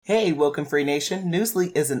Hey, Woken Free Nation,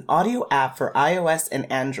 Newsly is an audio app for iOS and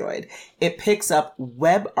Android. It picks up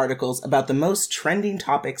web articles about the most trending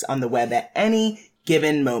topics on the web at any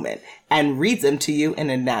given moment and reads them to you in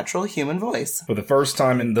a natural human voice. For the first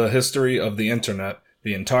time in the history of the internet,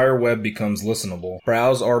 the entire web becomes listenable.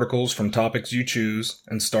 Browse articles from topics you choose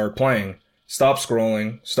and start playing. Stop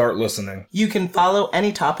scrolling, start listening. You can follow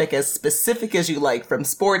any topic as specific as you like, from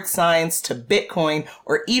sports, science to Bitcoin,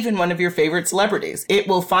 or even one of your favorite celebrities. It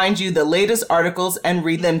will find you the latest articles and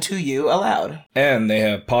read them to you aloud. And they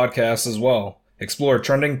have podcasts as well. Explore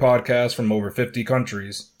trending podcasts from over 50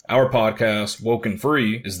 countries. Our podcast, Woken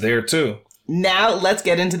Free, is there too. Now let's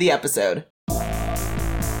get into the episode.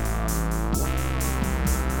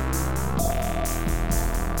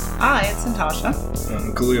 Hi, it's Natasha.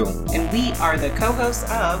 I'm Khalil. And we are the co-hosts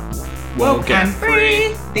of Woken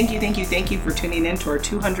Free. Thank you for tuning in to our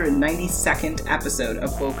 292nd episode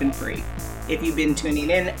of Woken Free. If you've been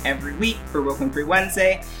tuning in every week for Woken Free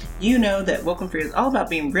Wednesday, you know that Woken Free is all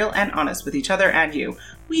about being real and honest with each other and you.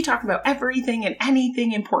 We talk about everything and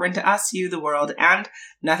anything important to us, you, the world, and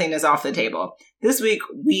nothing is off the table. This week,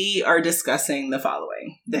 we are discussing the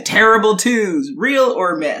following: the terrible twos, real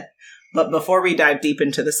or myth. But before we dive deep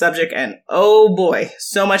into the subject, and oh boy,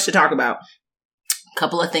 so much to talk about, a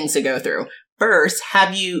couple of things to go through. First,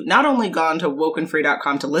 have you not only gone to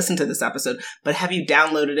wokenfree.com to listen to this episode, but have you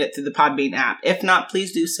downloaded it through the Podbean app? If not,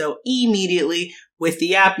 please do so immediately. With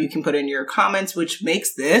the app, you can put in your comments, which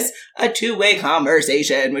makes this a two-way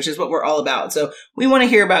conversation, which is what we're all about. So we want to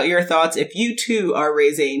hear about your thoughts. If you too are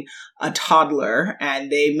raising a toddler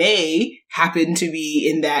and they may happen to be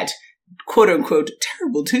in that quote-unquote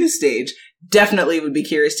terrible two stage, definitely would be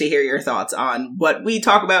curious to hear your thoughts on what we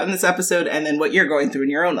talk about in this episode and then what you're going through in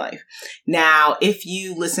your own life. Now, if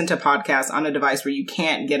you listen to podcasts on a device where you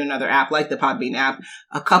can't get another app like the Podbean app,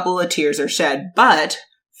 a couple of tears are shed, but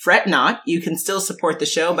fret not, you can still support the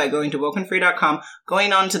show by going to wokenfree.com,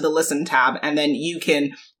 going on to the Listen tab, and then you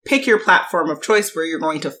can pick your platform of choice where you're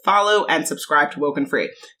going to follow and subscribe to Woken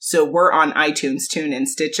Free. So we're on iTunes, TuneIn,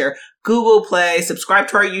 Stitcher, Google Play. Subscribe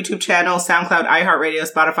to our YouTube channel, SoundCloud,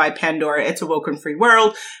 iHeartRadio, Spotify, Pandora. It's a Woken Free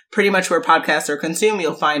world. Pretty much where podcasts are consumed,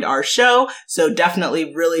 you'll find our show. So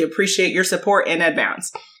definitely really appreciate your support in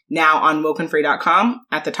advance. Now on wokenfree.com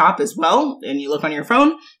at the top as well, and you look on your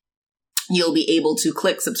phone, you'll be able to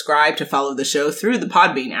click subscribe to follow the show through the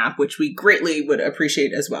Podbean app, which we greatly would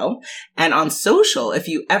appreciate as well. And on social, if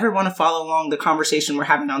you ever want to follow along the conversation we're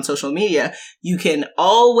having on social media, you can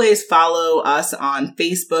always follow us on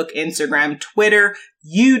Facebook, Instagram, Twitter,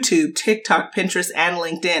 YouTube, TikTok, Pinterest, and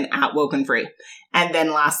LinkedIn at Woken Free. And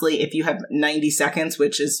then lastly, if you have 90 seconds,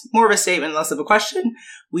 which is more of a statement, less of a question,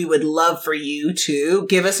 we would love for you to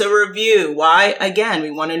give us a review. Why? Again,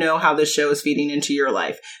 we want to know how this show is feeding into your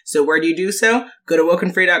life. So where do you do so? Go to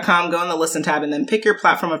wokenfree.com, go on the Listen tab, and then pick your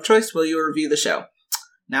platform of choice where you'll review the show.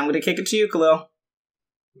 Now I'm going to kick it to you, Khalil.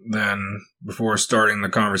 Then, before starting the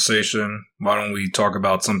conversation, why don't we talk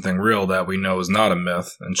about something real that we know is not a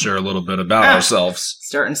myth and share a little bit about ourselves?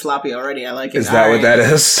 Starting sloppy already. I like it. Is that what that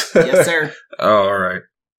is? Yes, sir. Oh, all right.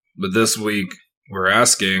 But this week, we're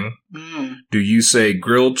asking, do you say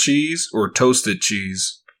grilled cheese or toasted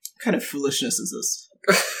cheese? What kind of foolishness is this?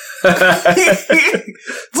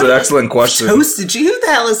 It's an excellent question. Toasted cheese? Who the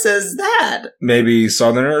hell says that? Maybe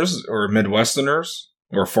Southerners or Midwesterners?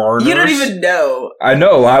 Or foreigners? You don't even know. I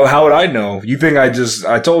know. How would I know? You think I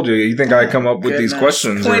told you. You think I come up with these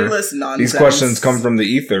questions? Pointless nonsense. These questions come from the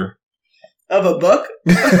ether. Of a book?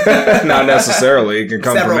 Not necessarily. It can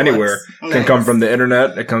come from anywhere. It Nice. can come from the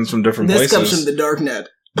internet. It comes from different places. This comes from the dark net.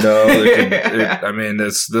 No,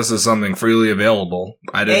 this is something freely available.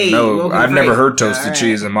 I didn't know. Woken I've Free. never heard toasted All right.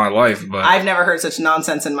 cheese in my life, but I've never heard such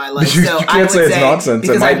nonsense in my life. You So can't I would say it's nonsense. It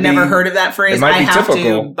because might I've never be- heard of that phrase, it might I be have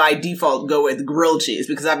typical. to, by default, go with grilled cheese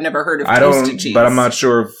because I've never heard of I toasted don't. cheese. But I'm not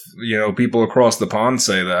sure if people across the pond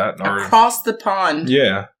say that. Or Across the pond.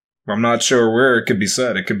 yeah, I'm not sure where it could be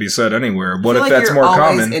said. It could be said anywhere. What I if feel like that's you're more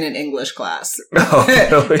always common? in an English class. Oh,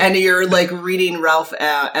 really? And you're like reading Ralph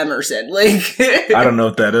Emerson. Like I don't know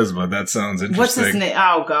what that is, but that sounds interesting. What's his name?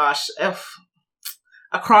 Oh gosh. Ugh.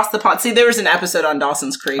 Across the pond. See, there was an episode on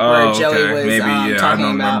Dawson's Creek where Joey was Maybe, I talking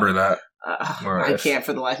don't about. remember that. I can't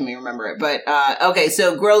for the life of me remember it. But, okay,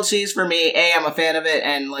 so grilled cheese for me, I'm a fan of it.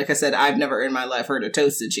 And like I said, I've never in my life heard of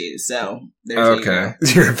toasted cheese. So, there's Okay.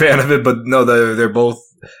 You're a fan of it, but no, they're both,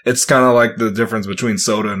 it's kind of like the difference between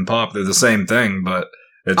soda and pop. They're the same thing, but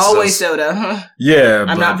it's always soda. Yeah.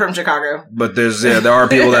 I'm not from Chicago. But there are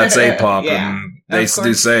people that say pop Yeah, and they of do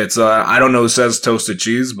course. say it. So I don't know who says toasted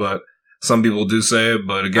cheese, but Some people do say it,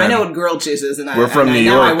 but again, I know what grilled cheese is, and we're from New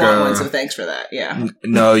York. I want one, so thanks for that. Yeah.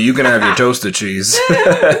 No, you can have your toasted cheese,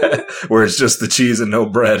 where it's just the cheese and no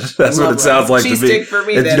bread. That's what it sounds like cheese to me. Stick for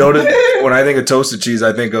me, then. When I think of toasted cheese,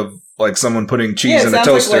 I think of like someone putting cheese in a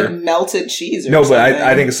toaster. Like melted cheese. No, but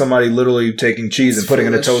I think of somebody literally taking cheese and putting it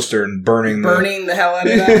in a toaster and burning the hell out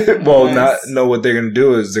of that. Well, what they're going to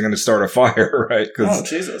do is they're going to start a fire, right? Oh,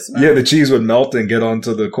 Jesus! Man. Yeah, the cheese would melt and get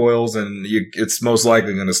onto the coils, and it's most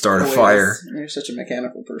likely going to start a fire. You're such a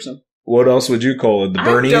mechanical person. What else would you call it? The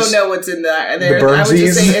burnies? I don't know what's in that. The burnsies? I would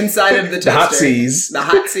just say inside of the toaster. The hot seas. The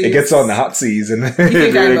hot seas. It gets on the hot seas, and you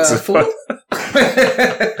think I'm a fool?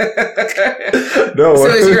 No. So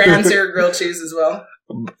is your answer grilled cheese as well?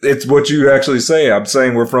 It's what you actually say. I'm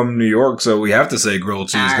saying we're from New York, so we have to say grilled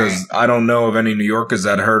cheese because I don't know of any New Yorkers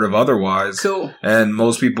that heard of otherwise. Cool. And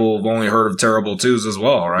most people have only heard of terrible twos as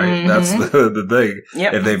well, right? Mm-hmm. That's the thing.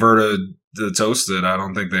 Yep. If they've heard of the toasted, I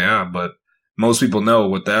don't think they have, but most people know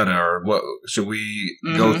what that are. What should we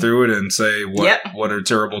go through it and say what are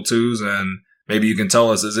terrible twos, and maybe you can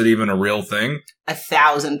tell us, is it even a real thing?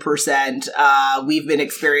 1,000%. We've been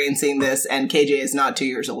experiencing this, and KJ is not 2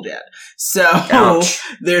 years old yet. So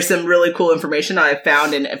there's some really cool information I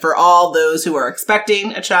found. And for all those who are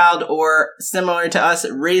expecting a child or similar to us,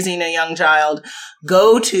 raising a young child,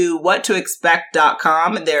 go to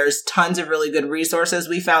whattoexpect.com. There's tons of really good resources.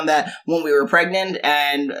 We found that when we were pregnant,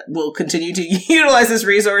 and we'll continue to utilize this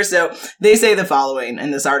resource. So they say the following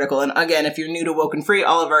in this article. And again, if you're new to Woken Free,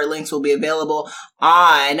 all of our links will be available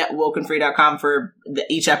on wokenfree.com for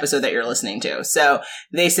each episode that you're listening to. So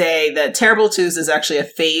they say that terrible twos is actually a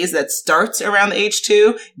phase that starts around the age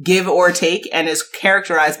 2, give or take, and is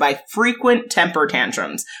characterized by frequent temper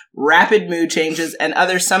tantrums, rapid mood changes, and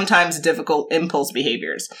other sometimes difficult impulse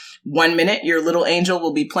behaviors. 1 minute, your little angel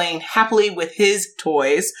will be playing happily with his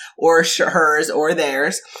toys or hers or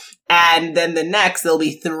theirs. And then the next, they'll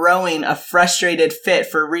be throwing a frustrated fit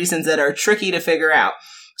for reasons that are tricky to figure out.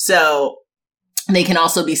 So they can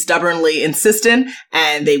also be stubbornly insistent,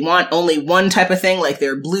 and they want only one type of thing, like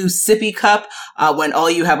their blue sippy cup, when all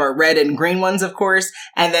you have are red and green ones, of course.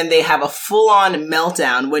 And then they have a full-on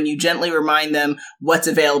meltdown when you gently remind them what's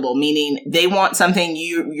available, meaning they want something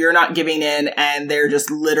you're not giving in, and they're just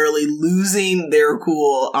literally losing their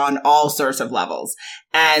cool on all sorts of levels.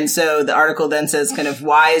 And so the article then says kind of,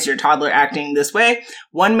 why is your toddler acting this way?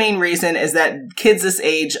 One main reason is that kids this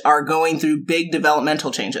age are going through big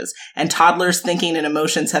developmental changes, and toddlers' thinking and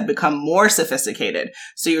emotions have become more sophisticated.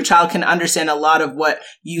 So your child can understand a lot of what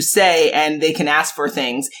you say, and they can ask for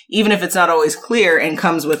things, even if it's not always clear and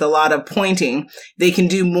comes with a lot of pointing. They can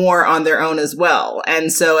do more on their own as well.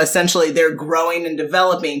 And so essentially they're growing and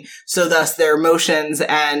developing. So thus their emotions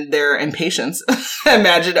and their impatience,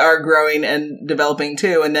 imagine, are growing and developing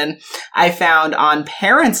too. And then I found on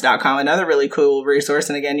parents.com, another really cool resource,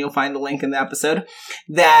 and again, you'll find the link in the episode,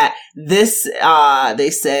 that this, they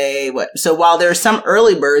say, so while there are some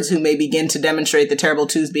early birds who may begin to demonstrate the terrible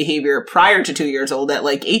twos behavior prior to 2 years old at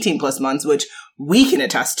like 18 plus months, which we can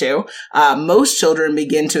attest to, most children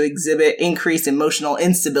begin to exhibit increased emotional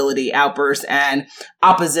instability, outbursts, and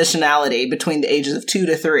oppositionality between the ages of 2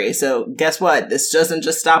 to 3. So guess what? This doesn't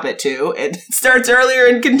just stop at 2. It starts earlier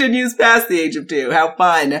and continues past the age of 2. How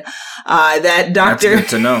fun. That's good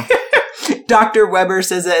to know. Dr. Weber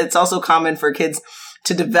says that it's also common for kids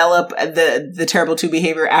to develop the terrible 2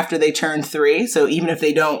 behavior after they turn 3. So even if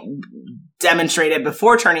they don't demonstrate it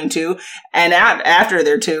before turning 2, and after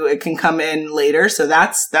they're 2, it can come in later. So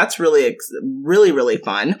that's really, really, really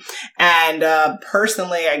fun. And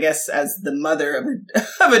personally, I guess as the mother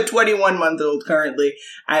of a 21-month-old currently,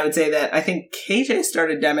 I would say that I think KJ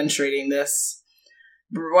started demonstrating this,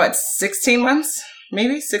 16 months?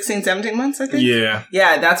 Maybe 16, 17 months, I think. Yeah.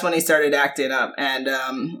 Yeah, that's when he started acting up and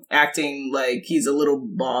acting like he's a little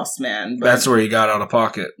boss man. But that's where he got out of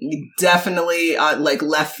pocket. Definitely like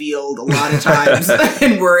left field a lot of times.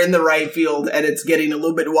 And we're in the right field, and it's getting a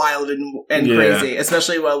little bit wild and crazy.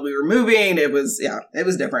 Especially while we were moving. It was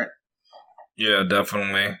different. Yeah,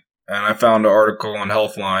 definitely. And I found an article on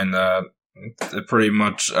Healthline that it pretty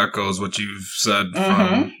much echoes what you've said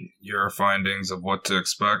from your findings of what to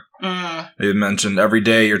expect. They mentioned every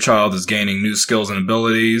day your child is gaining new skills and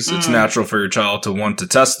abilities. It's natural for your child to want to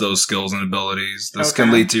test those skills and abilities. This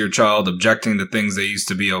can lead to your child objecting to things they used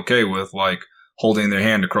to be okay with, like holding their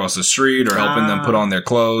hand across the street or helping them put on their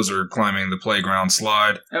clothes or climbing the playground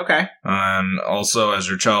slide. Okay. And also, as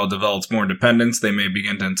your child develops more independence, they may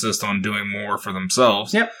begin to insist on doing more for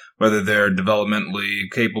themselves. Yep. whether they're developmentally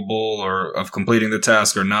capable or of completing the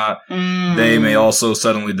task or not, they may also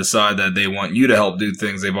suddenly decide that they want you to help do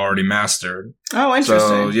things they've already mastered. Oh, interesting.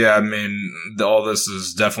 So, yeah, I mean, all this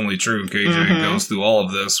is definitely true. KJ goes through all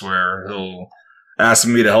of this where he'll ask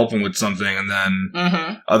me to help him with something, and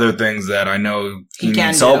then other things that I know he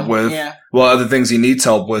needs help with. Yeah. Well, other things he needs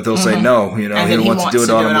help with, he'll say no. You know, he wants to do it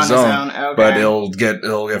on his own. Okay. But he'll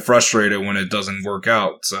get frustrated when it doesn't work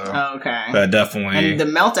out. So that definitely. And the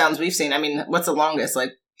meltdowns we've seen. I mean, what's the longest?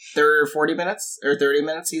 Like 30 or 40 minutes or 30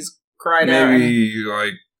 minutes? He's cried out. Maybe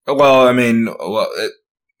like. Well, I mean, like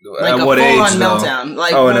at what age? Like a full-on meltdown.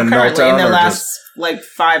 Like, in the last,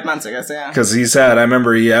 5 months, I guess, yeah. Because I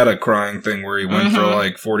remember he had a crying thing where he went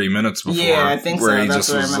for, 40 minutes before. Yeah, I think where so. He That's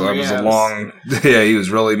just what I remember. It was a long, he was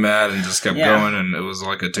really mad and just kept going, and it was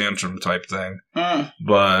like a tantrum type thing.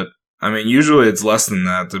 But, I mean, usually it's less than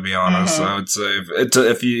that, to be honest. I would say,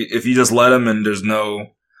 if you just let him and there's no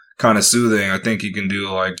kind of soothing, I think you can do,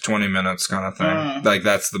 20 minutes kind of thing. Like,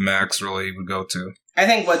 that's the max, really, he would go to. I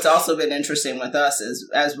think what's also been interesting with us is,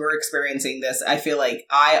 as we're experiencing this, I feel like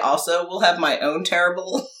I also will have my own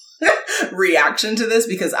terrible reaction to this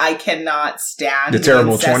because I cannot stand the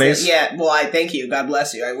terrible 20s. Yeah, well, thank you. God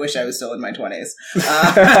bless you. I wish I was still in my 20s.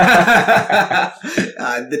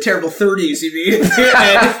 The terrible 30s, you mean?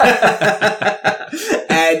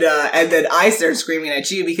 And then I start screaming at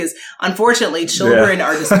you because, unfortunately, children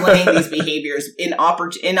are displaying these behaviors in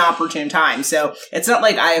inopportune times. So it's not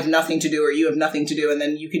like I have nothing to do or you have nothing to do, and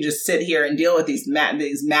then you can just sit here and deal with these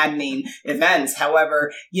maddening events.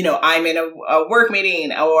 However, I'm in a work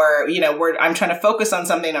meeting, or I'm trying to focus on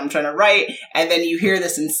something, I'm trying to write, and then you hear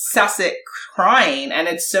this incessant crying, and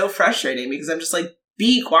it's so frustrating because I'm just like,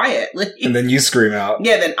 be quiet. And then you scream out.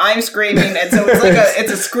 Yeah, then I'm screaming, and so it's like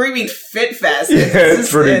it's a screaming fit fest.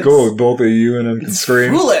 It's pretty cool. Both of you and him can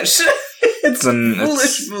scream. Foolish. It's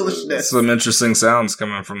foolishness. Some interesting sounds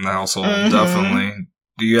coming from the household, definitely.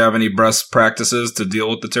 Do you have any best practices to deal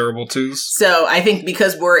with the terrible twos? So I think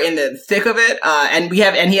because we're in the thick of it, and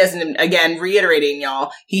he hasn't, again, reiterating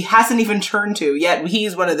y'all, he hasn't even turned to yet.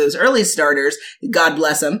 He's one of those early starters, God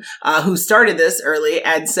bless him, who started this early.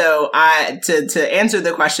 And so to answer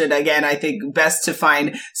the question again, I think best to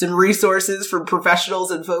find some resources for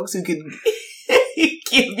professionals and folks who can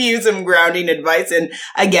give you some grounding advice. And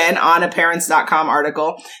again, on a parents.com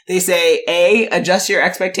article, they say, adjust your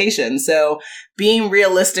expectations. So being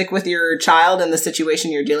realistic with your child and the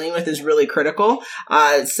situation you're dealing with is really critical.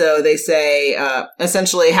 So they say,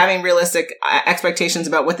 essentially having realistic expectations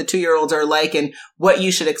about what the 2-year-olds are like and what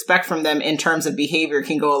you should expect from them in terms of behavior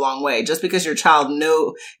can go a long way. Just because your child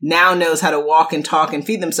now knows how to walk and talk and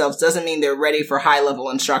feed themselves doesn't mean they're ready for high-level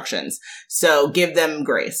instructions. So give them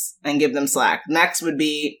grace and give them slack. Next would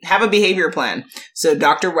be have a behavior plan. So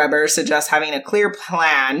Dr. Weber suggests having a clear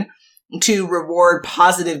plan to reward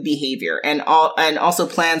positive behavior and also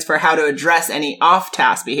plans for how to address any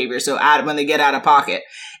off-task behavior. So when they get out of pocket.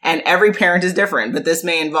 And every parent is different, but this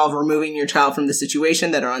may involve removing your child from the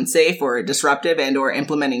situation that are unsafe or disruptive and or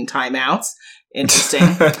implementing timeouts. Interesting.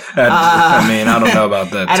 I mean, I don't know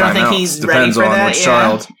about that. I don't think he's Depends ready for on that. which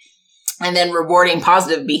child. And then rewarding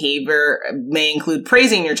positive behavior may include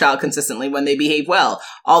praising your child consistently when they behave well.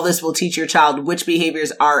 All this will teach your child which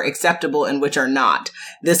behaviors are acceptable and which are not.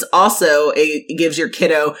 This also gives your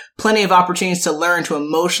kiddo plenty of opportunities to learn to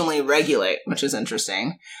emotionally regulate, which is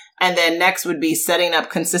interesting. And then next would be setting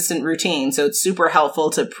up consistent routines. So it's super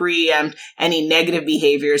helpful to preempt any negative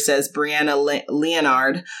behavior, says Brianna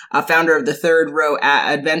Leonard, founder of the Third Row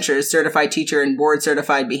Adventures, certified teacher and board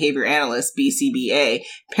certified behavior analyst, BCBA.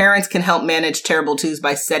 Parents can help manage terrible twos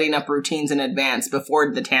by setting up routines in advance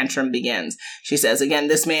before the tantrum begins. She says, again,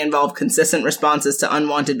 this may involve consistent responses to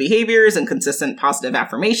unwanted behaviors and consistent positive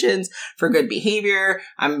affirmations for good behavior.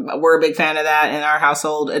 We're a big fan of that in our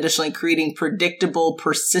household. Additionally, creating predictable,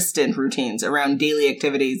 persistent routines around daily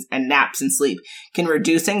activities and naps and sleep can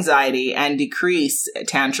reduce anxiety and decrease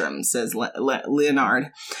tantrums, says Leonard.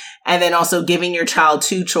 And then also giving your child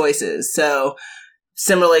 2 choices. So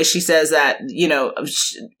similarly, she says that,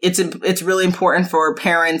 it's really important for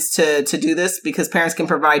parents to do this because parents can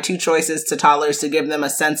provide 2 choices to toddlers to give them a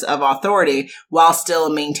sense of authority while still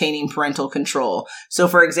maintaining parental control. So,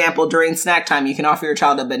 for example, during snack time, you can offer your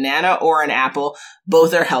child a banana or an apple,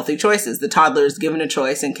 Both are healthy choices. The toddler is given a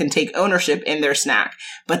choice and can take ownership in their snack,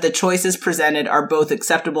 but the choices presented are both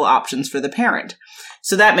acceptable options for the parent.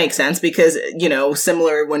 So that makes sense because,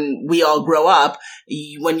 similar when we all grow up,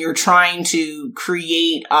 when you're trying to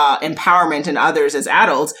create empowerment in others as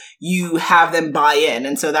adults, you have them buy in.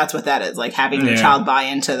 And so that's what that is, like having your child buy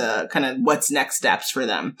into the kind of what's next steps for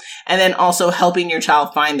them. And then also helping your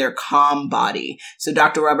child find their calm body. So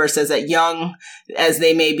Dr. Weber says that young as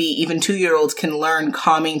they may be, even 2-year-olds can learn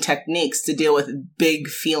calming techniques to deal with big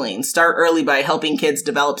feelings. Start early by helping kids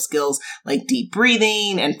develop skills like deep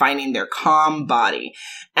breathing and finding their calm body.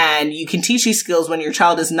 And you can teach these skills when your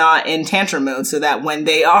child is not in tantrum mode so that when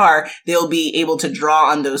they are, they'll be able to draw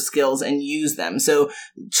on those skills and use them. So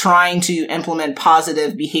trying to implement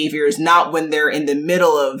positive behaviors, not when they're in the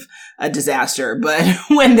middle of a disaster, but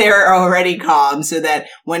when they're already calm so that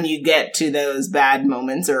when you get to those bad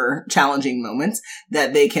moments or challenging moments,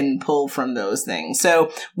 that they can pull from those things.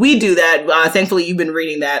 So we do that. Thankfully, you've been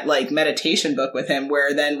reading that like meditation book with him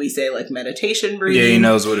where then we say like meditation breathing. Yeah, he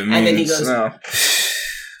knows what it means. And then he goes... No.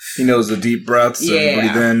 He knows the deep breaths and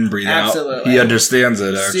breathe in, breathe absolutely. out. He understands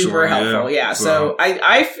it, actually. Super helpful, yeah. So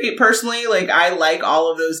I personally, I like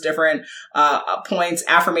all of those different points.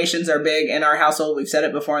 Affirmations are big in our household. We've said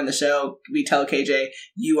it before on the show. We tell KJ,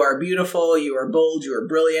 you are beautiful, you are bold, you are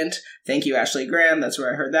brilliant. Thank you, Ashley Graham. That's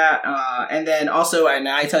where I heard that. And then also, and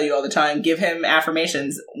I tell you all the time, give him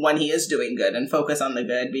affirmations when he is doing good and focus on the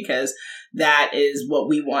good because that is what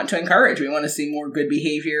we want to encourage. We want to see more good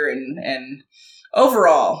behavior and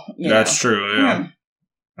overall, that's true, yeah.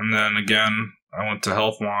 And then again, I went to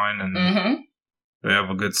Healthline, and they have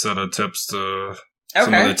a good set of tips some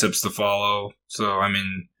of the tips to follow. So, I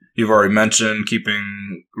mean, you've already mentioned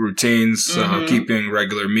keeping routines, keeping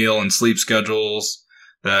regular meal and sleep schedules.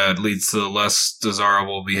 That leads to less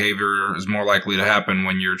desirable behavior is more likely to happen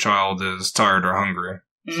when your child is tired or hungry.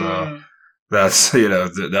 So that's,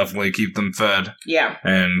 definitely keep them fed. Yeah.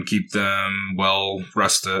 And keep them well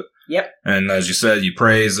rested. Yep. And as you said, you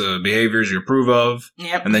praise the behaviors you approve of.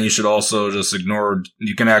 Yep. And then you should also just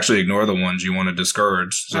you can actually ignore the ones you want to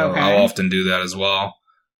discourage. So I'll often do that as well.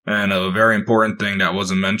 And a very important thing that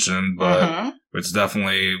wasn't mentioned, but it's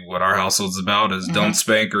definitely what our household's about is don't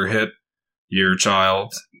spank or hit your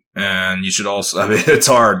child. And you should also, it's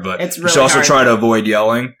hard, but you should also try to avoid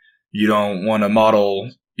yelling. You don't want to model,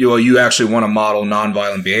 you actually want to model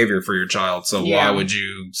nonviolent behavior for your child. So why would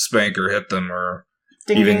you spank or hit them or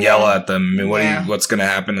even yell at them? I mean, what's going to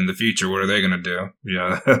happen in the future? What are they going to do?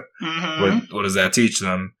 What does that teach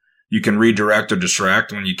them? You can redirect or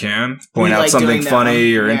distract when you can. Point out something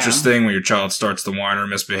funny or interesting when your child starts to whine or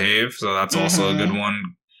misbehave. So that's also a good one.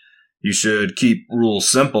 You should keep rules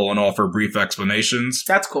simple and offer brief explanations.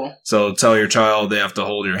 That's cool. So tell your child they have to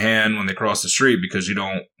hold your hand when they cross the street because you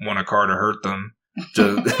don't want a car to hurt them.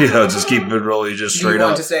 Just keep it really just straight up. You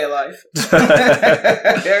want to stay alive.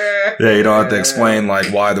 You don't have to explain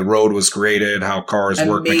like why the road was created, how cars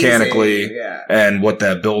work mechanically, and what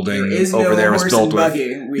that building over there was built with.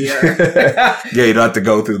 We are. You don't have to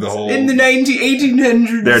go through the whole. In the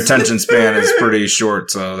 1800s. Their attention span is pretty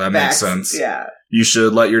short, so that makes sense. Yeah. You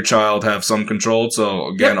should let your child have some control. So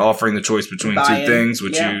again, offering the choice between two things,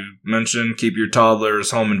 which you mentioned, keep your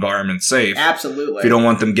toddler's home environment safe. Absolutely. If you don't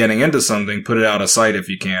want them getting into something, put it out of sight if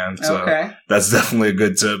you can. So that's definitely a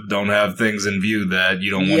good tip. Don't have things in view that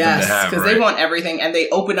you don't want them to have. Because they want everything and they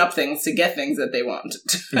open up things to get things that they want.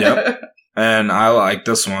 Yep. And I like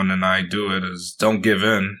this one and I do it is don't give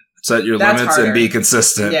in. Set your limits and be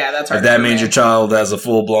consistent. Yeah, that's harder. If that means your child has a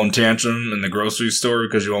full-blown tantrum in the grocery store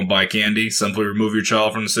because you won't buy candy, simply remove your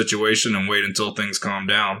child from the situation and wait until things calm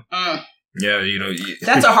down. Yeah,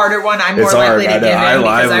 that's a harder one. I'm more likely to give in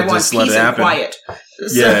because I want peace and quiet.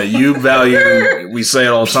 So. Yeah, we say it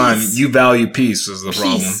all the time, you value peace is the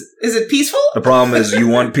problem. Is it peaceful? The problem is you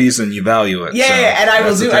want peace and you value it. And I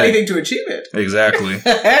will do anything to achieve it. Exactly.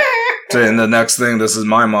 And the next thing, this is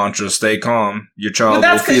my mantra, stay calm. Your child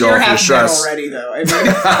will feed off your stress. Already, though. I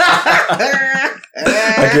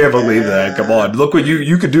can't believe that. Come on. Look what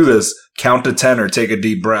you could do this. Count to 10 or take a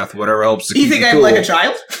deep breath. Whatever helps to keep you cool. You think I'm like a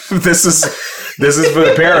child? This is for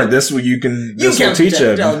the parent. This will teach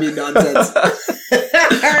him. Tell me nonsense.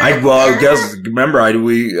 I guess remember I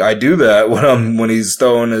do that when he's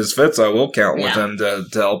throwing his fits. I will count with him to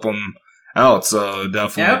help him out. So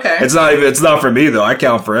definitely, it's not for me though. I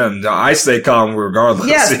count for him. I stay calm regardless.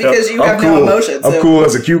 Yes, because you have no emotions. I'm cool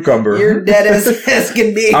as a cucumber. You're dead as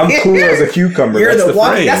can be. I'm cool as a cucumber. You're the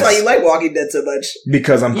walking. That's why you like Walking Dead so much.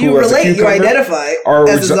 Because I'm cool as a cucumber. You identify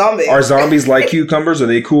as a zombie. Are zombies like cucumbers? Are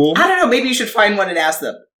they cool? I don't know. Maybe you should find one and ask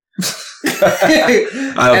them.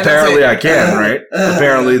 Apparently I can, right?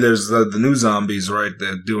 Apparently there's the new zombies, right?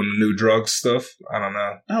 They're doing the new drug stuff. I don't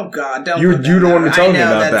know. Oh God, don't you don't want to tell me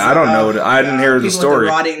about that. I don't know. I didn't hear the story. With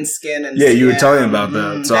the rotting skin and you were telling me about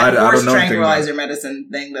that. So I don't know anything about tranquilizer medicine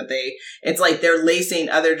thing that it's like they're lacing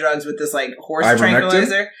other drugs with this like horse Ivermectin?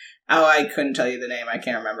 Tranquilizer. Oh, I couldn't tell you the name. I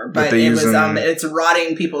can't remember. But it was it's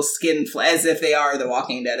rotting people's skin as if they are the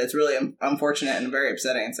Walking Dead. It's really unfortunate and a very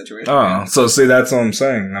upsetting situation. Oh, so see, that's what I'm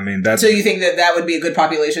saying. I mean, that's... So you think that would be a good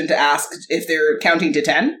population to ask if they're counting to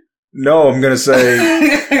 10? No, I'm going to say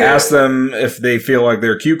ask them if they feel like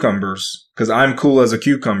they're cucumbers. Because I'm cool as a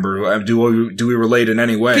cucumber. Do we relate in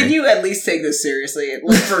any way? Can you at least take this seriously?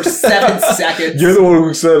 Like for 7 seconds. You're the one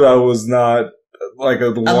who said I was not... like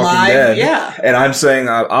The Walking Dead. Yeah. And I'm saying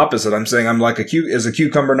opposite. I'm saying I'm like is a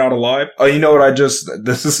cucumber not alive? Oh, you know what I have to mention it.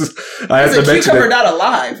 Is a cucumber not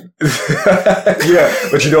alive? Yeah.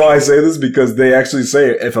 But you know why I say this? Because they actually say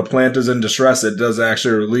if a plant is in distress, it does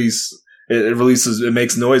actually it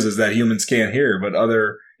makes noises that humans can't hear, but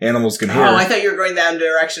other animals can hear. Oh, I thought you were going down the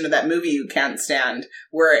direction of that movie You Can't Stand,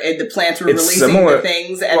 where the plants were releasing the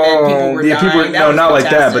things and then people were dying. No, not like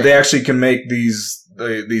that, but they actually can make these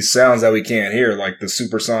sounds that we can't hear, like the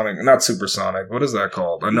not supersonic. What is that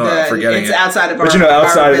called? I know I'm forgetting it's outside of our... But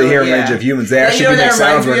outside of the hearing range of humans, they actually can make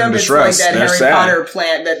sounds when in distress. It's like that They're Harry sad. Potter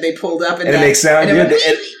plant that they pulled up and it makes sound.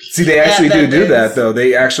 See, they actually do that though.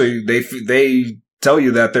 They actually they tell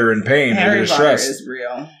you that they're in pain and distress. Harry Potter is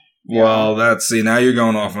real. Well, now you're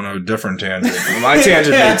going off on a different tangent. My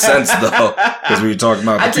tangent made sense though, because we were talking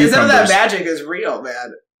about the cucumbers. Some of that magic is real,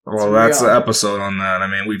 man. Well, that's the episode on that. I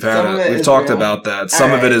mean, we've talked about that.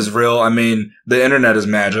 Some of it is real. I mean, the internet is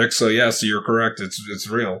magic, so yes, you're correct. It's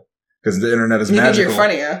real. Because the internet is magical. You think you're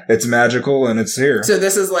funny, huh? It's magical and it's here. So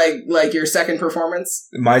this is like your second performance?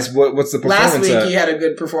 What's the performance? Last week you had a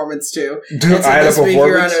good performance too. Dude, I had a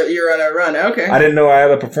performance? Week you're on a run. Okay. I didn't know I had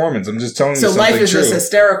a performance. I'm just telling you something true. So life is just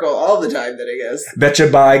hysterical all the time then, I guess. Betcha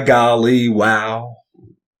by golly, wow.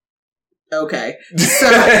 Okay. So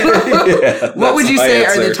what would you say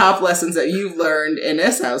are the top lessons that you've learned in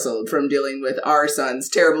this household from dealing with our son's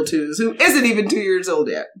terrible twos, who isn't even 2 years old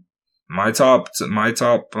yet? My top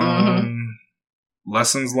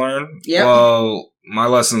lessons learned? Yeah. Well, my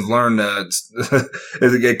lessons learned that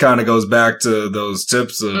it kind of goes back to those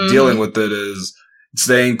tips of dealing with it is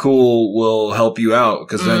staying cool will help you out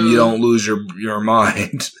because then you don't lose your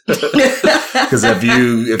mind. Because if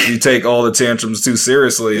you take all the tantrums too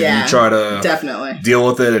seriously and you try to definitely deal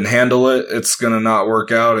with it and handle it, it's gonna not work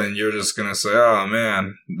out, and you're just gonna say, "Oh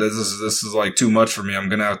man, this is like too much for me. I'm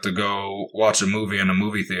gonna have to go watch a movie in a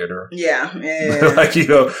movie theater." Yeah. Like you're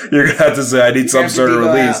gonna have to say, "I need some sort of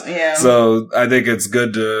release." Yeah. So I think it's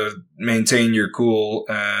good to maintain your cool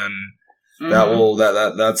and.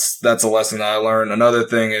 That's a lesson that I learned. Another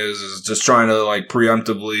thing is just trying to like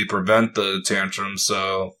preemptively prevent the tantrums.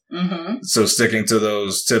 So, so sticking to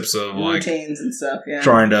those tips of like routines and stuff. Yeah.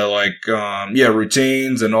 Trying to like,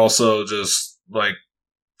 routines and also just like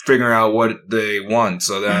figuring out what they want.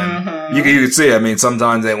 So then you can see, I mean,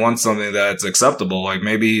 sometimes they want something that's acceptable. Like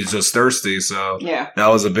maybe he's just thirsty. So that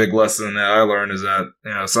was a big lesson that I learned is that,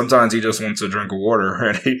 sometimes he just wants a drink of water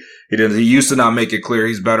and he used to not make it clear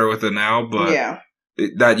he's better with it now, but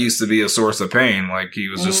that used to be a source of pain. Like he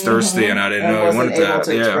was just thirsty and I didn't know he wanted that.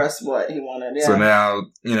 To express what he wanted. Yeah. So now,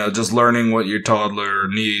 just learning what your toddler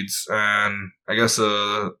needs. And I guess,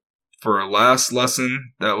 for a last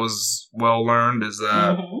lesson that was well learned is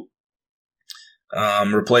that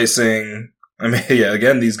replacing,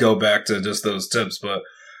 again, these go back to just those tips, but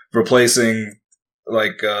replacing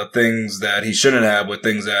like things that he shouldn't have with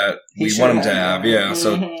things that we want him to have. Yeah.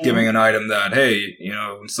 So giving an item that, hey,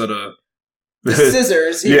 instead of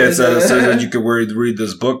scissors. Instead of scissors, you could read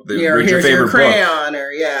this book. Read your favorite crayon book.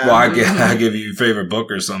 Or Well, I give you your favorite book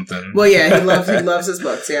or something. Well, yeah, he loves his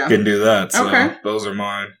books. Yeah. Can do that. So those are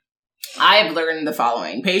mine. I've learned the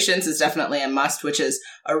following. Patience is definitely a must, which is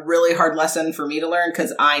a really hard lesson for me to learn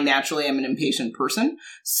because I naturally am an impatient person.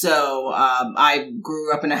 So I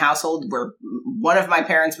grew up in a household where one of my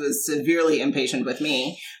parents was severely impatient with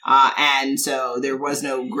me. And so there was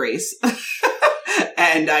no grace.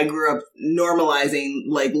 And I grew up normalizing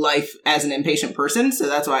like life as an impatient person. So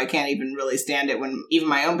that's why I can't even really stand it when even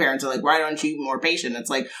my own parents are like, why don't you be more patient? It's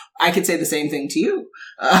like, I could say the same thing to you.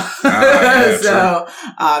 So,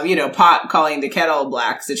 pot calling the kettle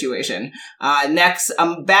black situation. Next,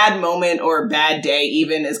 a bad moment or a bad day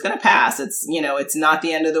even is going to pass. It's, it's not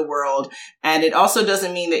the end of the world. And it also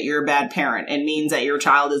doesn't mean that you're a bad parent. It means that your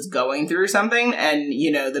child is going through something. And,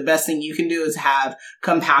 the best thing you can do is have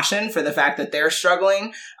compassion for the fact that they're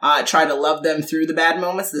struggling. Try to love them through the bad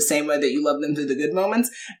moments the same way that you love them through the good moments.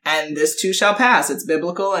 And this too shall pass. It's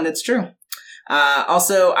biblical and it's true.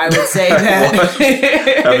 Also, I would say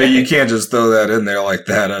that... I mean, you can't just throw that in there like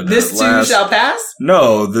that. This too shall pass?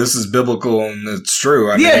 No, this is biblical and it's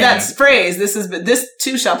true. I mean, that phrase, this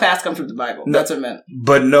too shall pass comes from the Bible. That's what it meant.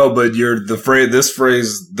 But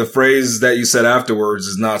the phrase that you said afterwards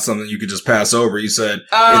is not something you could just pass over. You said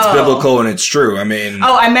it's biblical and it's true. I mean...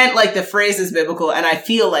 I meant like the phrase is biblical and I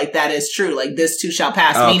feel like that is true. Like this too shall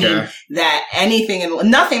pass, meaning that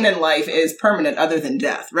nothing in life is permanent other than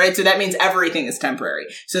death, right? So that means everything is temporary.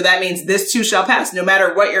 So that means this too shall pass, no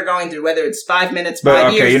matter what you're going through, whether it's 5 minutes,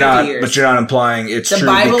 5 years, 50 years. But you're not implying it's the true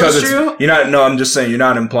Bible because is true? I'm just saying you're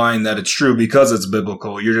not implying that it's true because it's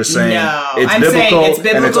biblical. You're just saying it's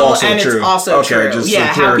biblical and it's also true.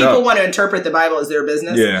 How people want to interpret the Bible is their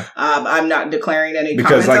business. Yeah. I'm not declaring any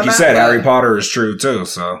because like you said, Harry Potter is true too,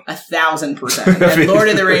 so 1,000%. And Lord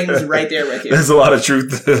of the Rings right there with you. There's a lot of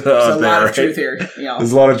truth out there. There's a lot of truth here.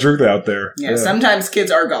 There's a lot of truth out there. Yeah, sometimes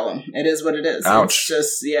kids are Gollum. It is what it is. Ouch. It's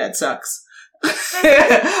just, it sucks.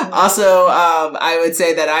 Also, I would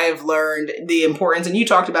say that I have learned the importance, and you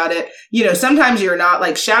talked about it, sometimes you're not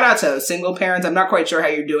like, shout out to single parents. I'm not quite sure how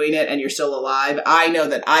you're doing it and you're still alive. I know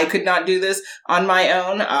that I could not do this on my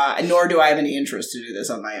own, nor do I have any interest to do this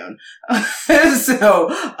on my own. So,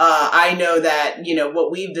 I know that,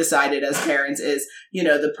 what we've decided as parents is,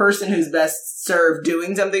 the person who's best served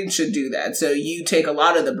doing something should do that. So you take a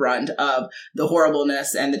lot of the brunt of the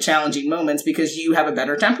horribleness and the challenging moments because you have a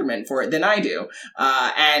better temperament for it than I do.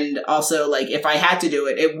 And also, like, if I had to do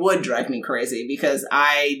it, it would drive me crazy because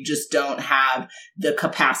I just don't have the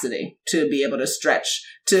capacity to be able to stretch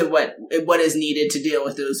to what is needed to deal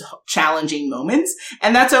with those challenging moments.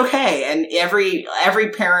 And that's okay. And every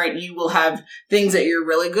parent, you will have things that you're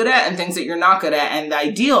really good at and things that you're not good at. And the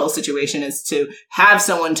ideal situation is to have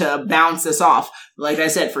someone to bounce this off. Like I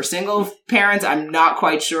said, for single parents, I'm not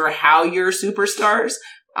quite sure how you're superstars.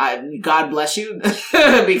 God bless you,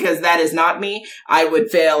 because that is not me. I would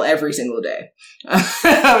fail every single day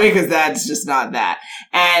because that's just not that.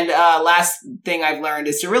 And last thing I've learned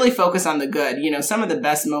is to really focus on the good. Some of the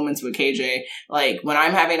best moments with KJ, like when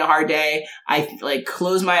I'm having a hard day, I like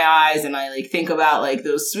close my eyes and I like think about like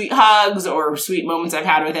those sweet hugs or sweet moments I've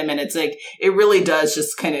had with him. And it's like, it really does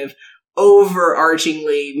just kind of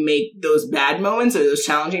overarchingly make those bad moments or those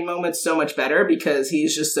challenging moments so much better because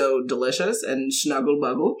he's just so delicious and snuggle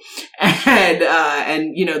buggle. And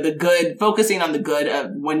the good, focusing on the good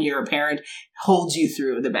of when you're a parent holds you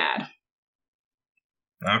through the bad.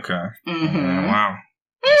 Okay. Mm-hmm. Wow.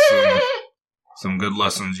 Some good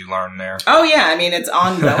lessons you learned there. Oh yeah, I mean it's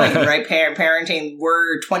ongoing, right? Parenting.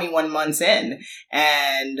 We're 21 months in,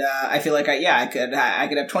 and I feel like I could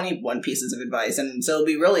have 21 pieces of advice, and so it'll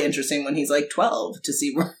be really interesting when he's like 12 to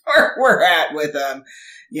see where we're at with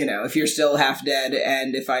if you're still half dead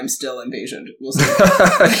and if I'm still impatient. We'll see.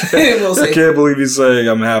 We'll see. I can't believe he's saying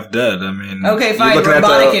I'm half dead. I mean, okay, fine.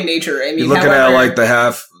 Robotic in nature. I mean, you're looking at like the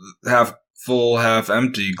half full, half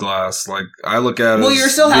empty glass. Like I look at it. Well, you're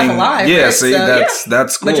still half alive. Yeah, right? see,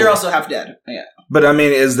 that's cool. But you're also half dead. Yeah. But I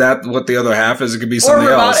mean, is that what the other half is? It could be something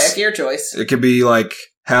or robotic, else. Your choice. It could be like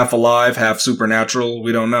half alive, half supernatural.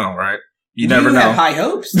 We don't know, right? You never know. Have high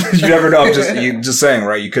hopes. You never know. I'm just saying,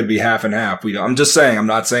 right? You could be half and half. I'm just saying. I'm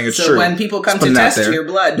not saying it's true. So when people come to test your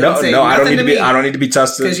blood, don't say I don't need to be. I don't need to be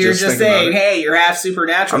tested because you're just saying, "Hey, you're half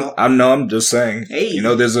supernatural." I'm just saying. Hey,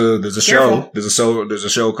 there's a show. There's a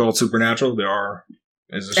show called Supernatural.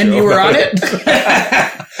 And you were on it?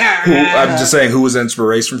 I'm just saying, who was the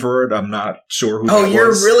inspiration for it? I'm not sure who. Oh,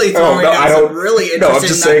 you're really throwing out some really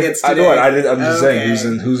interesting nuggets today. I'm just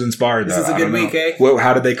saying, who's inspired that? This is a good week, eh? Well,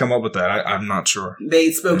 how did they come up with that? I'm not sure.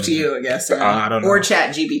 They spoke to you, I guess. I don't know. Or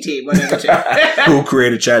ChatGPT, one of the two. Who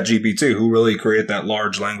created ChatGPT? Who really created that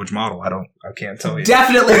large language model? I can't tell you.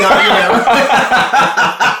 Definitely not you.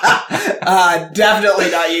 Definitely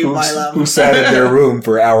not you, my love. Who sat in their room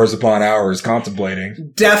for hours upon hours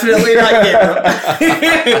contemplating. Definitely not you.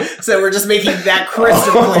 So we're just making that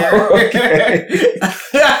crystal clear. Okay.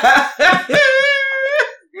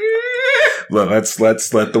 Well, let's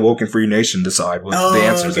let the Woken Free Nation decide what the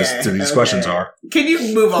answers to these questions are. Can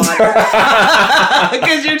you move on?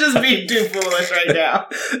 Because you're just being too foolish right now.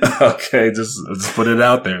 Okay, just put it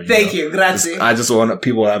out there. Thank you, grazie. I just want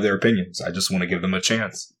people to have their opinions. I just want to give them a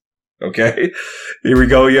chance. Okay? Here we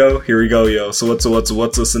go, yo. So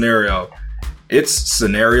what's a scenario? It's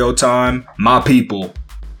scenario time, my people.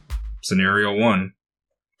 Scenario 1.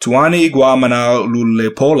 Tuani Guamana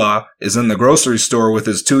Lulepola is in the grocery store with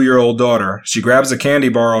his 2-year-old daughter. She grabs a candy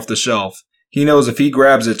bar off the shelf. He knows if he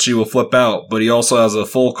grabs it, she will flip out, but he also has a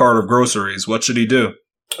full cart of groceries. What should he do?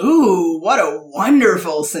 Ooh, what a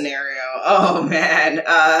wonderful scenario. Oh, man.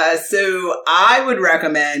 So I would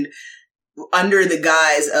recommend, under the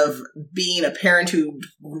guise of being a parent who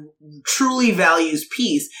truly values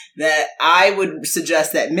peace, that I would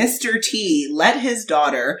suggest that Mr. T let his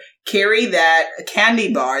daughter carry that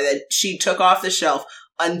candy bar that she took off the shelf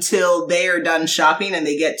until they are done shopping and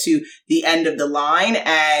they get to the end of the line.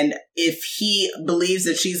 And if he believes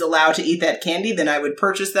that she's allowed to eat that candy, then I would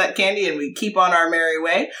purchase that candy and we keep on our merry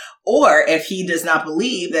way. Or if he does not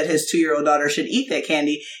believe that his 2-year-old daughter should eat that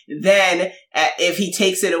candy, then if he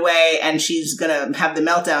takes it away and she's going to have the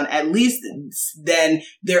meltdown, at least then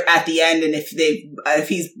they're at the end. And if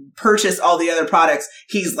he's purchased all the other products,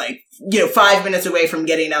 he's 5 minutes away from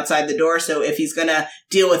getting outside the door. So if he's going to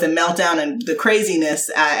deal with a meltdown and the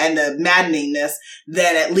craziness and the maddeningness,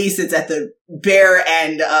 then at least it's at the bare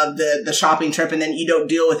end of the shopping trip, and then you don't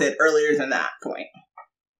deal with it earlier than that point.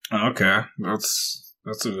 Okay.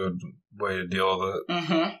 That's a good way to deal with it.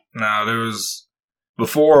 Mm-hmm. Now,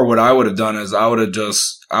 before, what I would have done is I would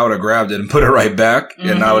have grabbed it and put it right back, mm-hmm.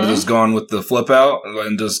 and I would have just gone with the flip out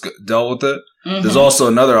and just dealt with it. Mm-hmm. There's also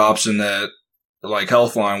another option that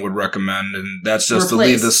Healthline would recommend, and that's just to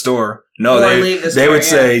leave the store. No, they would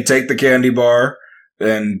say take the candy bar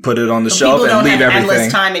and put it on the shelf and leave everything.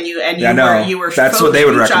 Endless time, and you were that's what they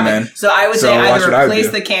would recommend. So I would say either replace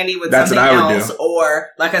the candy with something else, or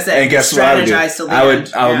like I said, and guess strategize what I would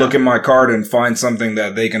do? I would look in my cart and find something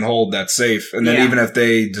that they can hold that's safe, and then even if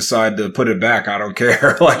they decide to put it back, I don't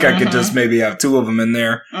care. Mm-hmm. I could just maybe have 2 of them in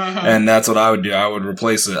there, mm-hmm. and that's what I would do. I would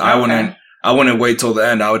replace it. Okay. I wouldn't wait till the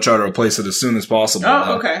end. I would try to replace it as soon as possible.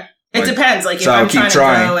 Oh, okay. It depends. If I'm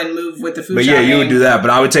trying to go and move with the food But shopping. Yeah, you would do that. But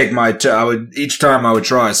I would take each time I would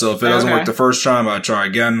try. So if it doesn't work the first time, I'd try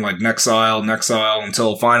again, next aisle,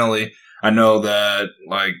 until finally I know that,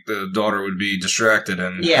 the daughter would be distracted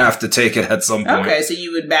and have to take it at some point. Okay, so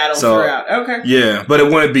you would battle throughout. Okay. Yeah, but it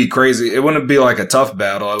wouldn't be crazy. It wouldn't be a tough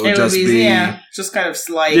battle. It would just be just kind of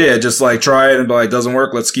slight. Yeah, just try it and doesn't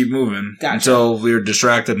work, let's keep moving. Gotcha. Until we're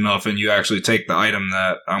distracted enough and you actually take the item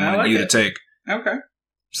that I want you to take. Okay.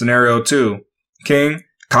 Scenario 2. King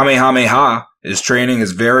Kamehameha is training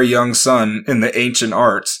his very young son in the ancient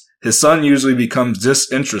arts. His son usually becomes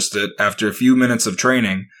disinterested after a few minutes of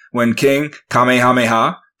training. When King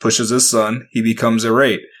Kamehameha pushes his son, he becomes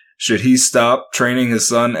irate. Should he stop training his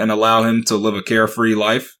son and allow him to live a carefree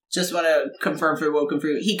life? Just want to confirm for Woken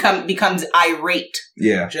Free. He becomes irate.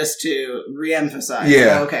 Yeah. Just to reemphasize.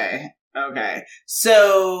 Yeah. Okay.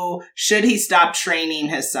 So, should he stop training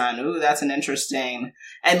his son? Ooh, that's an interesting...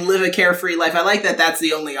 And live a carefree life. I like that that's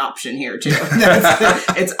the only option here, too.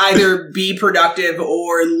 It's either be productive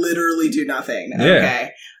or literally do nothing. Yeah.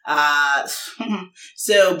 Okay.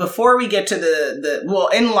 So before we get to well,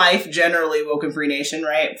 in life, generally, Woken Free Nation,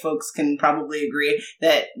 right? Folks can probably agree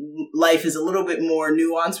that life is a little bit more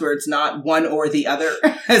nuanced, where it's not one or the other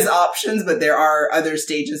as options, but there are other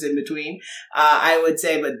stages in between. I would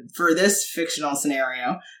say, but for this fictional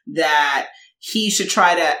scenario, that he should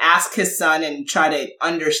try to ask his son and try to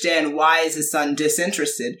understand why is his son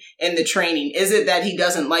disinterested in the training. Is it that he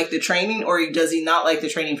doesn't like the training, or does he not like the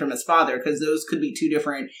training from his father? Because those could be 2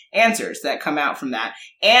 different answers that come out from that.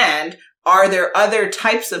 And are there other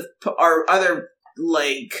types of, or other,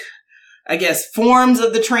 forms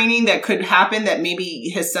of the training that could happen that maybe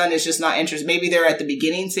his son is just not interested? Maybe they're at the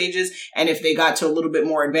beginning stages, and if they got to a little bit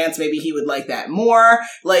more advanced, maybe he would like that more.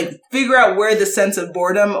 Figure out where the sense of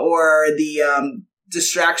boredom or the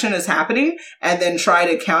distraction is happening, and then try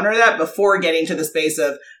to counter that before getting to the space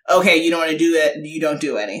of, okay, you don't want to do it, you don't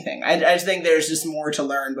do anything. I just think there's just more to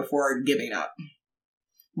learn before giving up.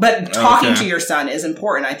 But talking to your son is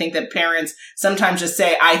important. I think that parents sometimes just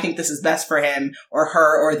say, I think this is best for him or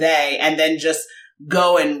her or they, and then just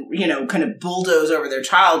go and, kind of bulldoze over their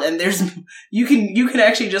child. And you can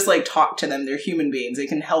actually just talk to them. They're human beings. They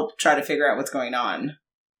can help try to figure out what's going on.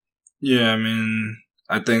 Yeah,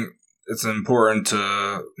 I think it's important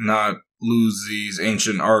to not lose these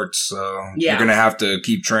ancient arts. So you're going to have to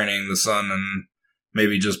keep training the son and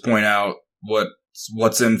maybe just point out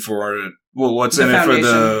what's in for it. Well, what's in it for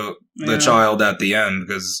the child at the end?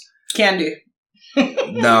 Because candy.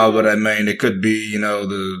 No, but it could be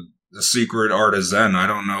the secret art of Zen. I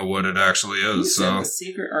don't know what it actually is. The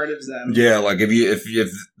secret art of Zen. Yeah,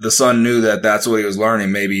 if the son knew that that's what he was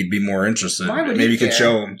learning, maybe he'd be more interested. Why would maybe he you could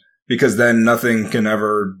show him because then nothing could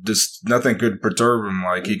perturb him.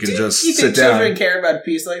 Like he can just sit down. Children care about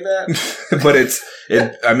peace like that? But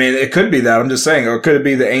it could be that. I'm just saying, or could it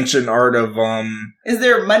be the ancient art of is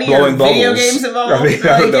there money or video games involved? I mean,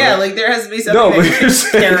 like there has to be something. No, but you're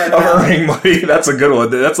saying earning money. That's a good one.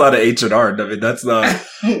 That's not an ancient art. I mean, that's not.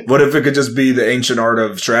 What if it could just be the ancient art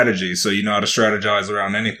of strategy? So you know how to strategize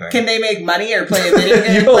around anything. Can they make money or play a video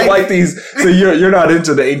game? You don't like these. So you're not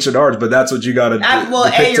into the ancient arts, but that's what you got to do. Well,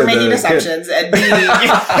 A, you're making assumptions, and B,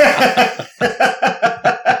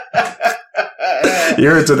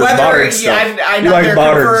 you're into the modern stuff. I you like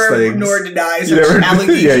modern things. Nor deny such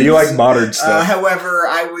allegations. Yeah, you like modern stuff. However,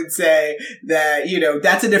 I would say that,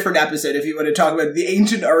 that's a different episode if you want to talk about the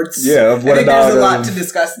ancient arts. Yeah, of what I think there's a lot to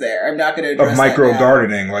discuss there. I'm not going to address of micro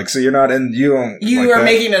gardening. Like, so you're not in, you don't. You like are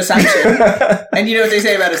making an assumption. And you know what they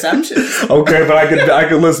say about assumptions. Okay, but I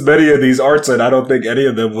could list many of these arts and I don't think any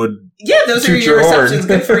of them would. Yeah, those are your assumptions.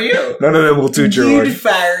 Good for you. None of them will toot your horn. You'd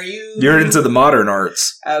fire you. You're into the modern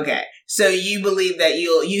arts. Okay. So you believe that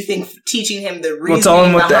you think teaching him the reason. Well, tell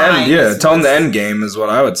him what the end. Yeah, tell him the end game is what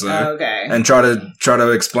I would say. Okay. And try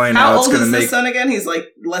to explain how it's going to make. How old is this son again? He's like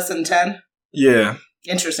less than 10. Yeah.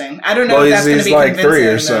 Interesting. I don't know if that's going to be like convincing. 3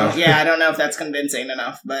 or so. Yeah, I don't know if that's convincing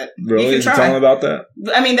enough, but really, you can try. Tell him about that.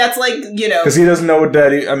 I mean, that's like because he doesn't know what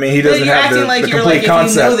daddy. I mean, he doesn't have the complete concept.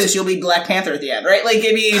 If you know this, you'll be Black Panther at the end, right? Like,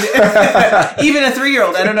 I mean, even a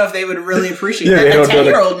 3-year-old, I don't know if they would really appreciate that. A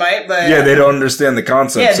 10-year-old might, but they don't understand the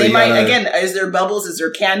concept. Yeah, so they might. Again, is there bubbles? Is there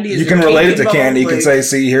candy? You can relate it to candy. You can say,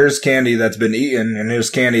 "See, here's candy that's been eaten, and here's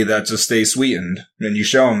candy that just stays sweetened." And you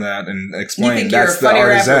show them that and explain. You think that's you're a funny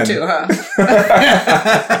rapper Zen. too, huh?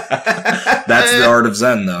 That's the art of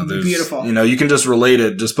Zen, though. Beautiful. You can just relate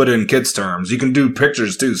it, just put it in kids' terms. You can do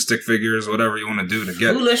pictures too, stick figures, whatever you want to do to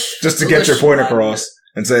get get your point across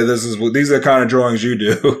and say these are the kind of drawings you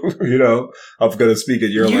do. I'm going to speak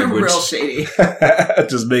in your language. You're real shady.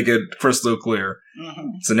 Just make it crystal clear.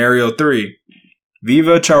 Mm-hmm. Scenario 3: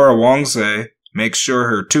 Viva Charawangse makes sure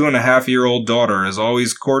her 2.5-year-old daughter is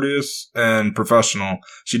always courteous and professional.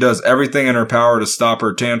 She does everything in her power to stop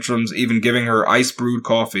her tantrums, even giving her ice-brewed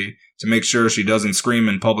coffee to make sure she doesn't scream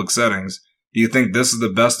in public settings. Do you think this is the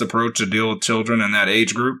best approach to deal with children in that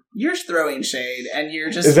age group? You're throwing shade, and you're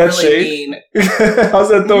just is that really shade? mean. How's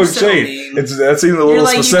that throwing shade? That seems a little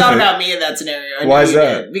specific. You thought about me in that scenario. Why is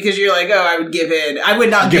that? Because you're like, I would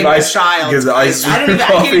not give a child. I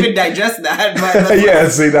can't even digest that. But yeah,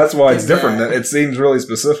 see, that's why it's different. It seems really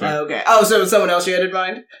specific. Okay. Oh, so someone else you had in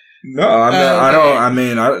mind? No, I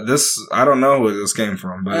don't know where this came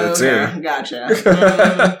from, but it's here.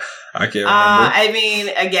 Gotcha. I can't remember. I mean,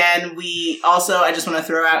 again, I just want to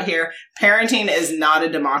throw out here, parenting is not a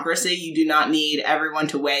democracy. You do not need everyone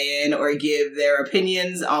to weigh in or give their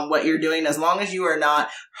opinions on what you're doing, as long as you are not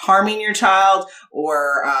harming your child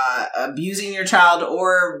or abusing your child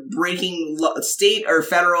or breaking state or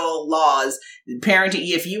federal laws. Parenting,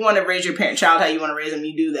 if you want to raise your child how you want to raise them,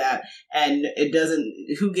 you do that. And it doesn't,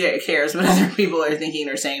 who cares what other people are thinking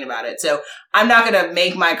or saying about it. So I'm not going to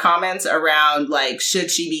make my comments around, like, should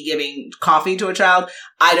she be giving coffee to a child?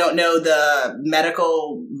 I don't know the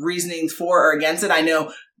medical reasonings for or against it. I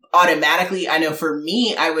know for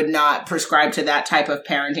me, I would not prescribe to that type of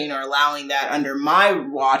parenting or allowing that under my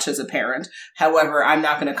watch as a parent. However, I'm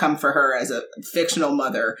not going to come for her as a fictional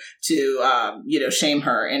mother to, shame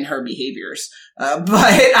her in her behaviors. But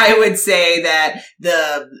I would say that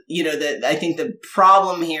I think the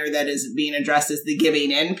problem here that is being addressed is the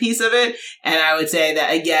giving in piece of it. And I would say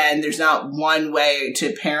that, again, there's not one way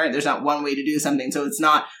to parent. There's not one way to do something. So it's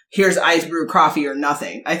not, here's ice brew coffee or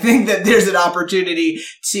nothing. I think that there's an opportunity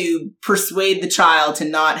to persuade the child to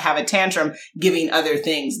not have a tantrum giving other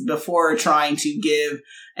things before trying to give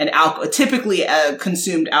typically a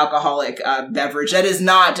consumed alcoholic beverage that is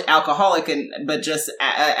not alcoholic but just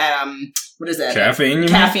what is that? Caffeine.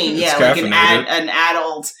 Caffeine, yeah, like an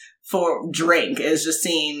adult for drink. It just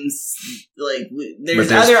seems like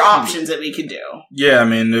there's other options that we could do. Yeah, I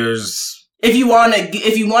mean, there's. If you want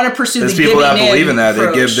to pursue there's the people that believe in that.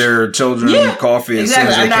 approach. They give their children coffee as soon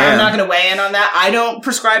as they can. I'm not going to weigh in on that. I don't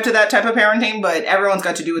prescribe to that type of parenting, but everyone's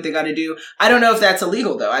got to do what they got to do. I don't know if that's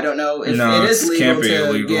illegal, though. I don't know if it is legal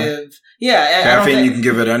to give. Yeah, caffeine you can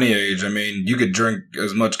give at any age. I mean, you could drink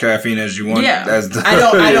as much caffeine as you want. Yeah,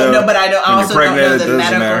 I don't know, but I also don't know the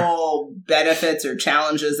medical benefits or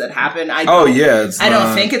challenges that happen. I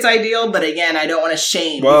don't think it's ideal, but again, I don't want to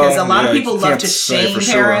shame because a lot of people love to shame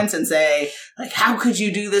parents and say like, how could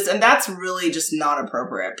you do this? And that's really just not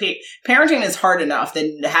appropriate. Parenting is hard enough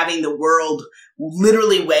than having the world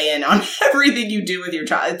literally weigh in on everything you do with your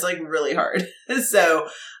child. It's like really hard. So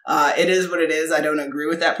it is what it is. I don't agree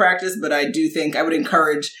with that practice, but I do think I would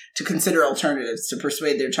encourage to consider alternatives to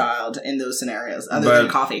persuade their child in those scenarios other than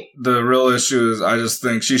coffee. The real issue is I just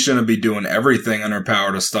think she shouldn't be doing everything in her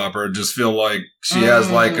power to stop her. Just feel like she has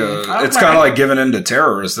like it's kind of like giving in to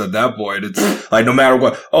terrorists at that point. It's like no matter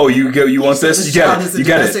what. Oh, you want this? You get it. You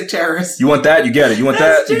get it. Terrorist. You want that? You get it. You want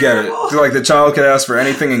that? You get it. So like the child could ask for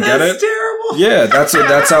anything and get it. That's terrible. Yeah,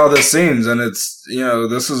 that's how this seems, and it's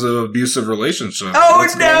this is an abusive relationship. Oh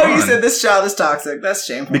no, you said this child is toxic. That's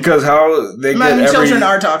shameful. Because how they children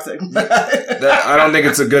are toxic. I don't think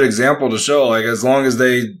it's a good example to show. Like as long as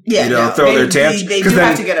they throw their tantrum, because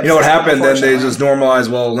then what happened. Then they just normalize.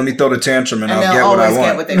 Well, let me throw the tantrum and I'll get what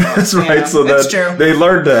I want. That's right. So that's true. They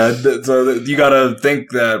learned that. So that you got to think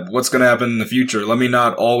that what's going to happen in the future. Let me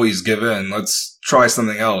not always give in. Let's try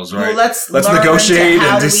something else, right? Well, let's negotiate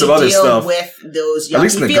and do some other stuff. With those yucky at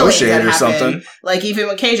least negotiate or something. Like even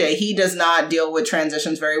with KJ, he does not deal with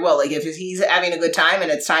transitions very well. Like if he's having a good time and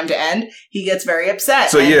it's time to end, he gets very upset.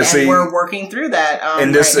 So and we're working through that.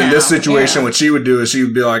 In this situation, what she would do is she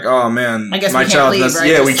would be like, "Oh man, I guess my child leave, right?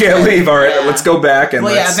 Yeah, we can't leave. All right, let's go back and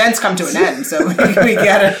events come to an end, so we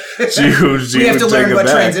gotta. we have to learn what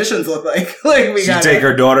transitions look like. She'd take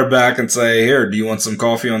her daughter back and say, "Here, do you want some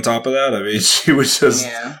coffee on top of that?" I mean, she would just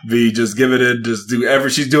give it in, just do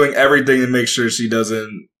she's doing everything to make sure she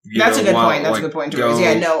doesn't. That's a good point. That's a good point to raise.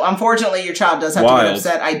 Yeah, no, unfortunately, your child does have to get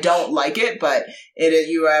upset. I don't like it, but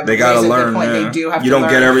they gotta learn. They do have to learn. You don't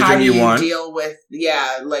get everything you want. Deal with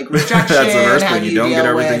like rejection. That's the first thing. You don't get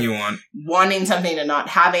everything you want. Wanting something and not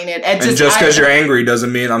having it, and just because you're angry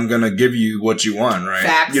doesn't mean I'm gonna give you what you want, right?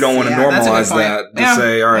 Facts. You don't want to normalize that to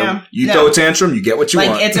say, all right, you throw a tantrum, you get what you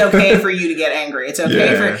want. It's okay for you to get angry. It's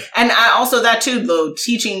okay and also that too, though,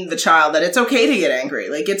 teaching the child that it's okay to get angry.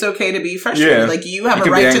 Like it's okay to be frustrated. Yeah. Like you have a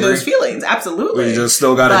right to those feelings. Absolutely. You just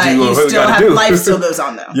still gotta do what you gotta do. Life still goes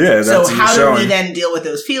on though. Yeah. So how do we then deal with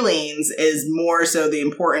those feelings is more so the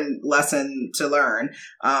important lesson to learn,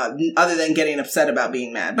 other than getting upset about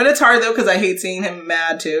being mad. But it's hard though, because I hate seeing him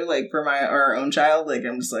mad too. Like for our own child, like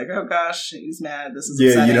I'm just like, oh gosh, he's mad. This is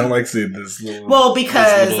upsetting. You don't like seeing this little. Well,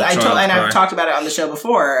 because I've talked about it on the show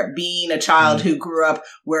before. Being a child who grew up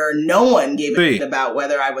where no one gave a shit about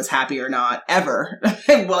whether I was happy or not ever,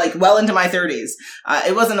 well into my 30s.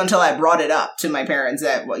 It wasn't until I brought it up to my parents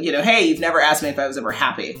that hey, you've never asked me if I was ever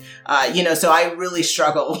happy. So I really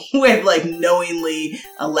struggle with like knowingly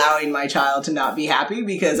allowing my child to not be happy,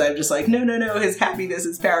 because I'm just like, no, his happiness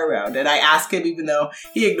is paramount. And I ask him, even though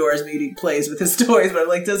he ignores me and he plays with his toys, but I'm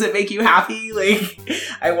like, does it make you happy? Like,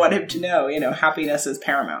 I want him to know, happiness is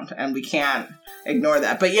paramount and we can't ignore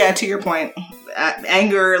that. But yeah, to your point,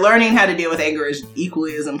 anger, learning how to deal with anger is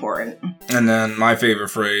equally as important. And then my favorite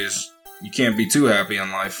phrase, you can't be too happy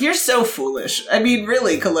in life. You're so foolish. I mean,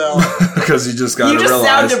 really, Khalil. Because you just gotta realize. You just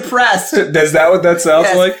sound depressed. Is that what that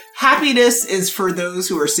sounds like? Happiness is for those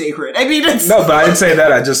who are sacred. I mean, it's... No, but I didn't say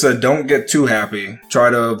that. I just said don't get too happy.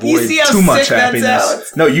 Try to avoid too much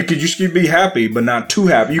happiness. No, you should be happy, but not too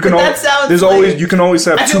happy. You can you can always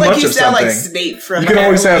have too much of something. I feel like you sound like Snape from You can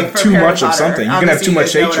always have too much of something. You can have too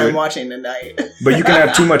much hatred. I'm watching tonight. But you can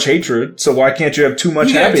have too much hatred, so why can't you have too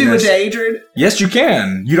much happiness? You can have too much hatred? Yes, you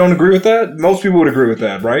can. You don't agree with that? Most people would agree with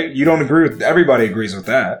that, right? You don't agree with... Everybody agrees with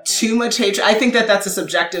that. Too much hatred? I think that's a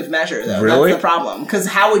subjective measure, though. Really? That's the problem. Because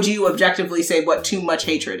how would you objectively say what too much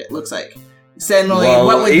hatred it looks like?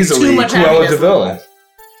 What would easily, too much Cruella de Vil.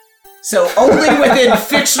 So only within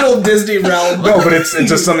fictional Disney realm. No, but it's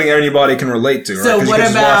just something anybody can relate to, right? So what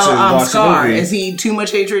about Scar? Is he too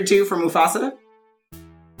much hatred too for Mufasa?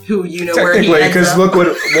 Who where he ends because look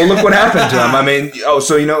what happened to him. I mean,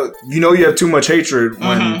 so you have too much hatred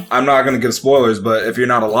when I'm not going to give spoilers, but if you're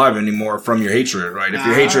not alive anymore from your hatred, right? If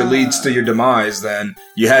your hatred leads to your demise, then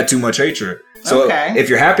you had too much hatred. So if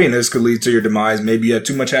your happiness could lead to your demise, maybe you had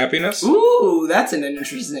too much happiness. Ooh, that's an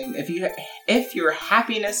interesting. If your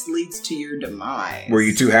happiness leads to your demise, were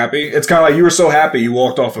you too happy? It's kind of like you were so happy you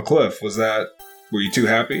walked off a cliff. Were you too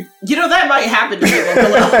happy? That might happen to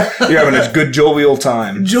people. You're having a good jovial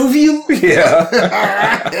time. Jovial? Yeah.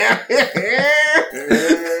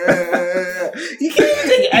 You can't even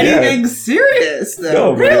take anything serious, though.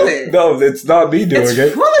 No, really? No, it's not me doing it.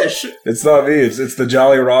 It's foolish. It's not me. It's the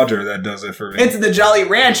Jolly Roger that does it for me. It's the Jolly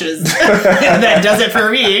Ranchers that does it for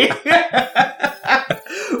me.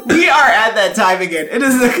 We are at that time again. It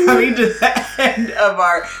is coming to the end of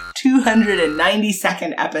our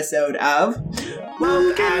 292nd episode of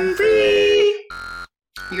Woke and Free.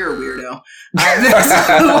 You're a weirdo.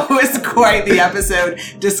 This was quite the episode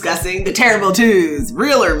discussing the terrible twos,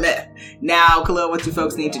 real or myth. Now, Khalil, what do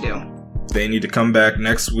folks need to do? They need to come back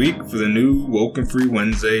next week for the new Woken Free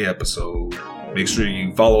Wednesday episode. Make sure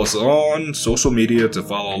you follow us on social media to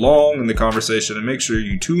follow along in the conversation, and make sure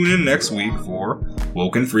you tune in next week for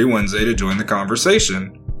Woken Free Wednesday to join the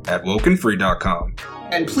conversation at wokenfree.com.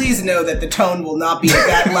 And please know that the tone will not be at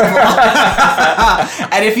that level.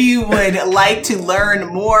 And if you would like to learn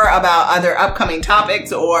more about other upcoming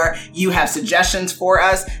topics, or you have suggestions for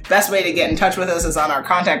us, best way to get in touch with us is on our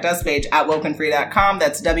Contact Us page at wokenfree.com.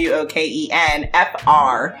 That's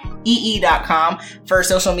WOKENFREE.com. For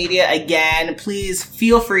social media, again, please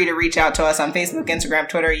feel free to reach out to us on Facebook, Instagram,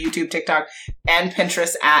 Twitter, YouTube, TikTok, and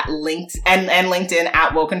Pinterest at and LinkedIn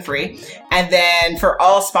at Woken Free. And then for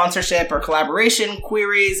all sponsorship or collaboration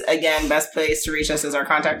queries, again, best place to reach us is our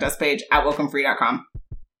Contact Us page at wokenfree.com.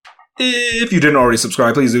 If you didn't already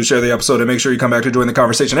subscribe, please do share the episode and make sure you come back to join the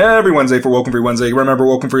conversation every Wednesday for Woken Free Wednesday. Remember,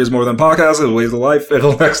 Woken Free is more than a podcast. It's a way of life.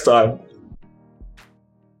 Until next time.